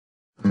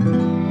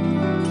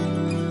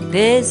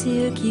des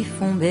yeux qui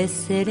font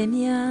baisser les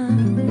miens,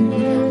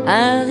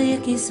 un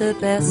rire qui se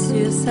perd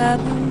sur sa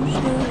bouche.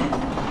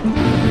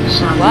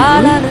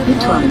 Voilà le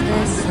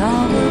portrait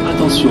sans retouche.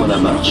 Attention à la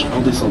marche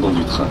en descendant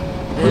du train.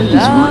 Please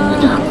mind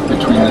the gap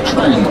between the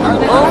train and the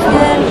platform.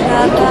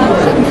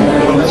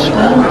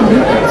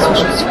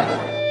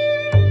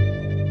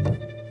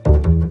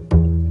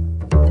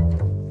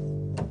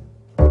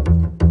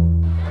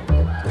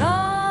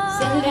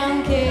 Settle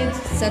down, kids.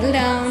 Settle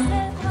down.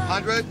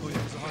 100?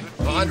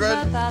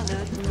 100?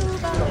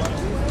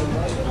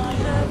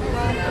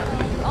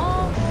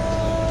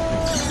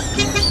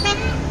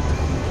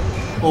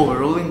 Oh, we're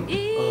rolling?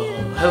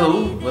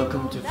 Hello,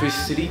 welcome to Fish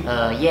City.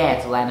 Yeah,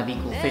 it's a land of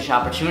equal fish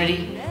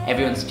opportunity.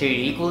 Everyone's treated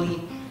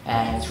equally.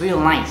 It's real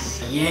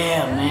nice.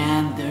 Yeah,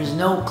 man, there's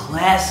no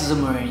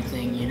classism or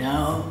anything, you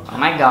know? Oh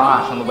my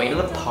gosh, on the way to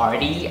the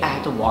party, I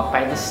had to walk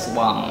by the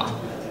slum.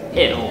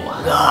 Ew.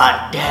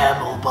 God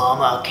damn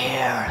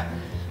Obamacare.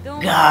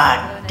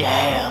 God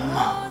damn.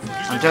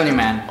 I'm telling you,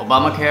 man,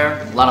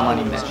 Obamacare, a lot of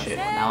money in that shit.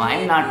 Now,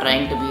 I'm not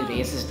trying to be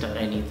racist or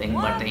anything,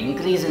 but the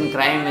increase in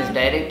crime is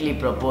directly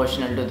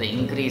proportional to the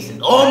increase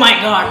in— Oh my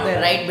god,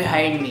 they're right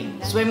behind me.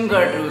 Swim,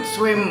 Gertrude,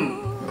 swim.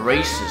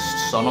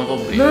 Racist son of a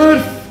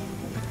bitch.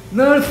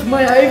 Nerf,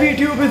 my IV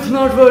tube is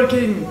not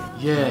working.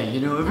 Yeah, you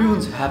know,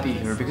 everyone's happy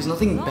here because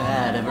nothing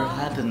bad ever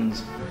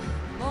happens.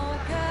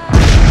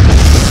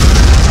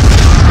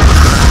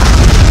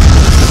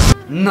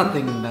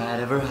 Nothing bad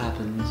ever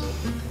happens.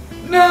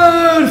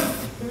 Nerf!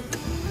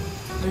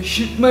 I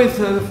shit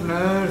myself,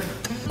 Nerf.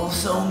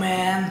 Also,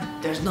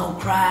 man, there's no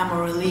crime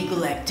or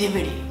illegal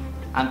activity.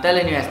 I'm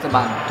telling you,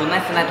 Esteban,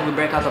 tonight we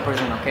break out of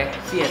prison, okay?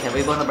 See, Esteban,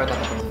 we're gonna break out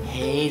of prison.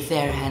 Hey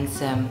there,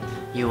 handsome.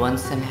 You want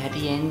some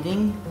happy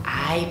ending?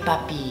 Aye,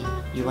 puppy.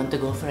 You want to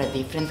go for a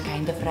different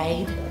kind of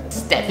ride?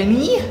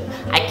 Stephanie?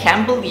 I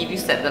can't believe you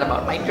said that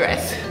about my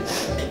dress.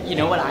 You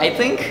know what I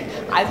think?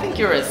 I think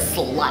you're a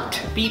slut.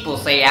 People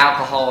say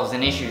alcohol is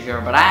an issue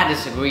here, but I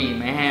disagree,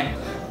 man.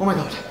 Oh my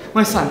god,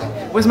 my son.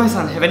 Where's my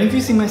son? Have any of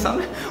you seen my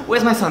son?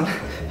 Where's my son?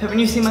 Haven't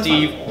you seen my son?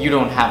 Steve, you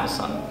don't have a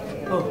son.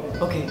 Oh,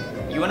 okay.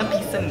 You want a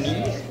piece of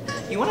me?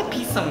 You want a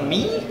piece of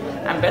me?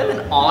 I'm better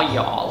than all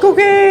y'all.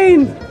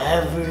 Cocaine!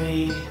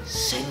 Every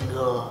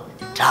single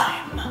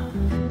time.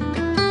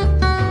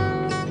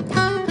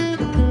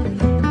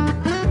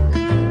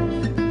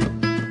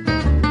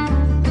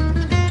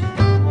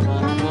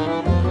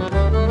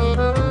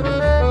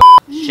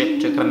 Ship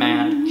to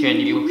command, can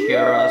you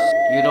hear us?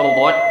 You know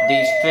what?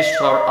 These fish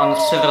are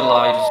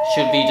uncivilized.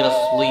 Should we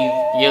just leave?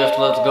 Yes,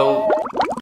 let's go.